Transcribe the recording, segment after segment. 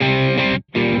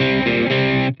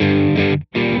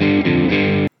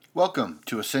Welcome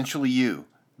to Essentially You,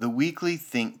 the weekly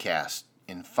ThinkCast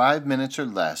in 5 minutes or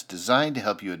less, designed to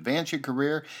help you advance your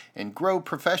career and grow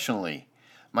professionally.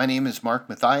 My name is Mark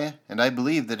Mathia, and I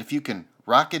believe that if you can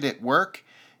rock it at work,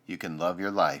 you can love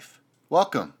your life.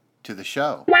 Welcome to the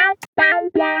show.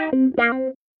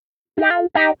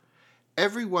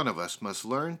 Every one of us must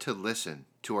learn to listen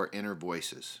to our inner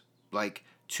voices, like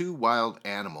two wild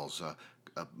animals, a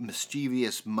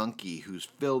mischievous monkey who's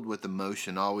filled with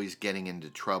emotion, always getting into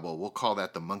trouble. We'll call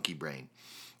that the monkey brain.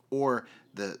 Or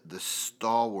the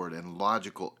stalwart and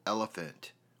logical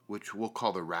elephant, which we'll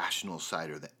call the rational side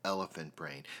or the elephant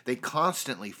brain. They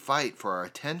constantly fight for our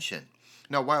attention.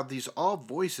 Now, while these all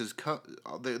voices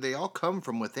they all come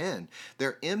from within,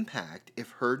 their impact,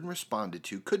 if heard and responded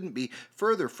to, couldn't be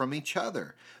further from each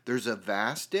other. There's a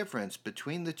vast difference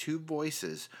between the two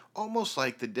voices, almost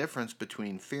like the difference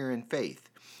between fear and faith.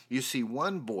 You see,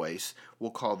 one voice,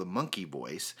 we'll call the monkey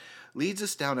voice, leads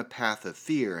us down a path of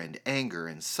fear and anger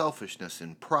and selfishness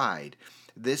and pride.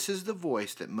 This is the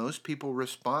voice that most people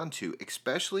respond to,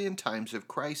 especially in times of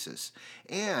crisis.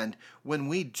 And when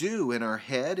we do in our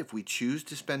head, if we choose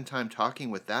to spend time talking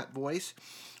with that voice,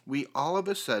 we all of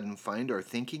a sudden find our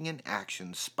thinking and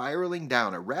actions spiraling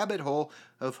down a rabbit hole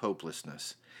of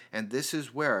hopelessness. And this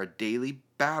is where our daily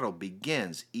battle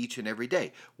begins each and every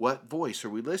day. What voice are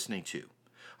we listening to?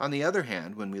 On the other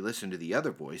hand, when we listen to the other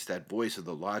voice, that voice of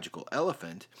the logical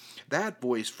elephant, that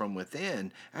voice from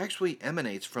within actually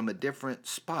emanates from a different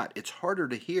spot. It's harder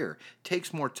to hear,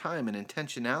 takes more time and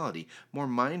intentionality, more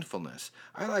mindfulness.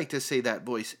 I like to say that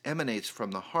voice emanates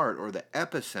from the heart or the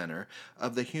epicenter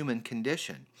of the human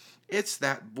condition. It's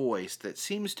that voice that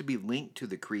seems to be linked to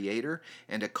the Creator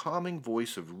and a calming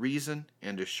voice of reason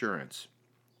and assurance.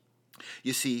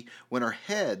 You see, when our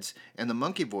heads and the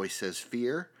monkey voice says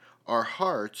fear, our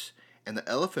hearts and the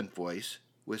elephant voice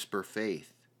whisper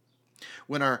faith.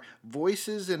 When our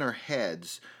voices in our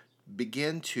heads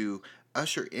begin to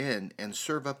usher in and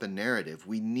serve up a narrative,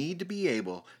 we need to be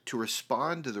able to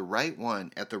respond to the right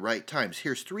one at the right times.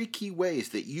 Here's 3 key ways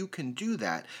that you can do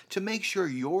that to make sure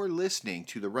you're listening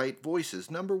to the right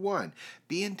voices. Number 1,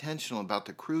 be intentional about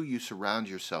the crew you surround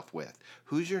yourself with.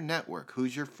 Who's your network?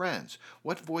 Who's your friends?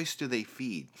 What voice do they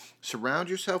feed? Surround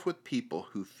yourself with people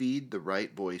who feed the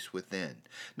right voice within.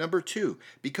 Number 2,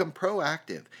 become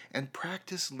proactive and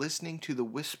practice listening to the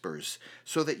whispers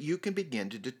so that you can begin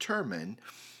to determine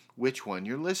which one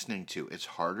you're listening to. It's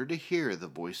harder to hear the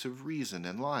voice of reason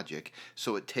and logic,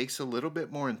 so it takes a little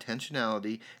bit more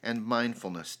intentionality and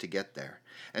mindfulness to get there.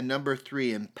 And number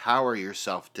 3, empower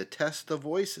yourself to test the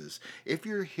voices. If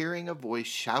you're hearing a voice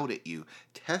shout at you,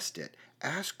 test it.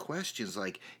 Ask questions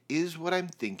like, is what I'm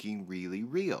thinking really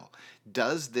real?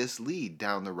 Does this lead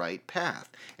down the right path?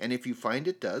 And if you find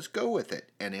it does, go with it.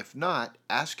 And if not,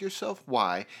 ask yourself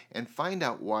why and find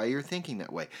out why you're thinking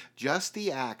that way. Just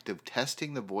the act of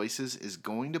testing the voices is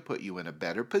going to put you in a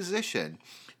better position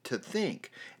to think.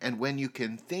 And when you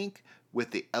can think with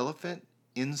the elephant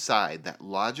inside, that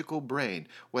logical brain,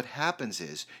 what happens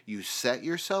is you set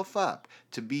yourself up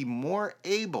to be more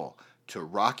able to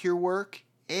rock your work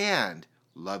and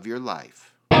love your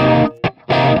life. And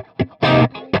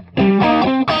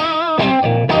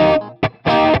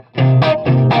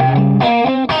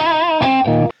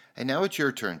now it's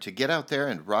your turn to get out there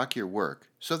and rock your work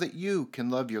so that you can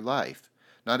love your life.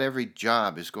 Not every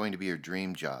job is going to be your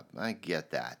dream job. I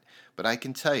get that. But I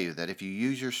can tell you that if you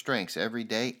use your strengths every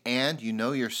day and you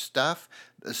know your stuff,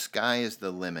 the sky is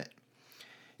the limit.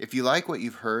 If you like what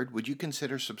you've heard, would you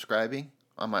consider subscribing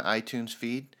on my iTunes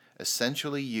feed?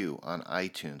 Essentially You on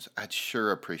iTunes. I'd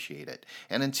sure appreciate it.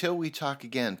 And until we talk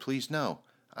again, please know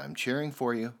I'm cheering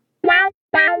for you.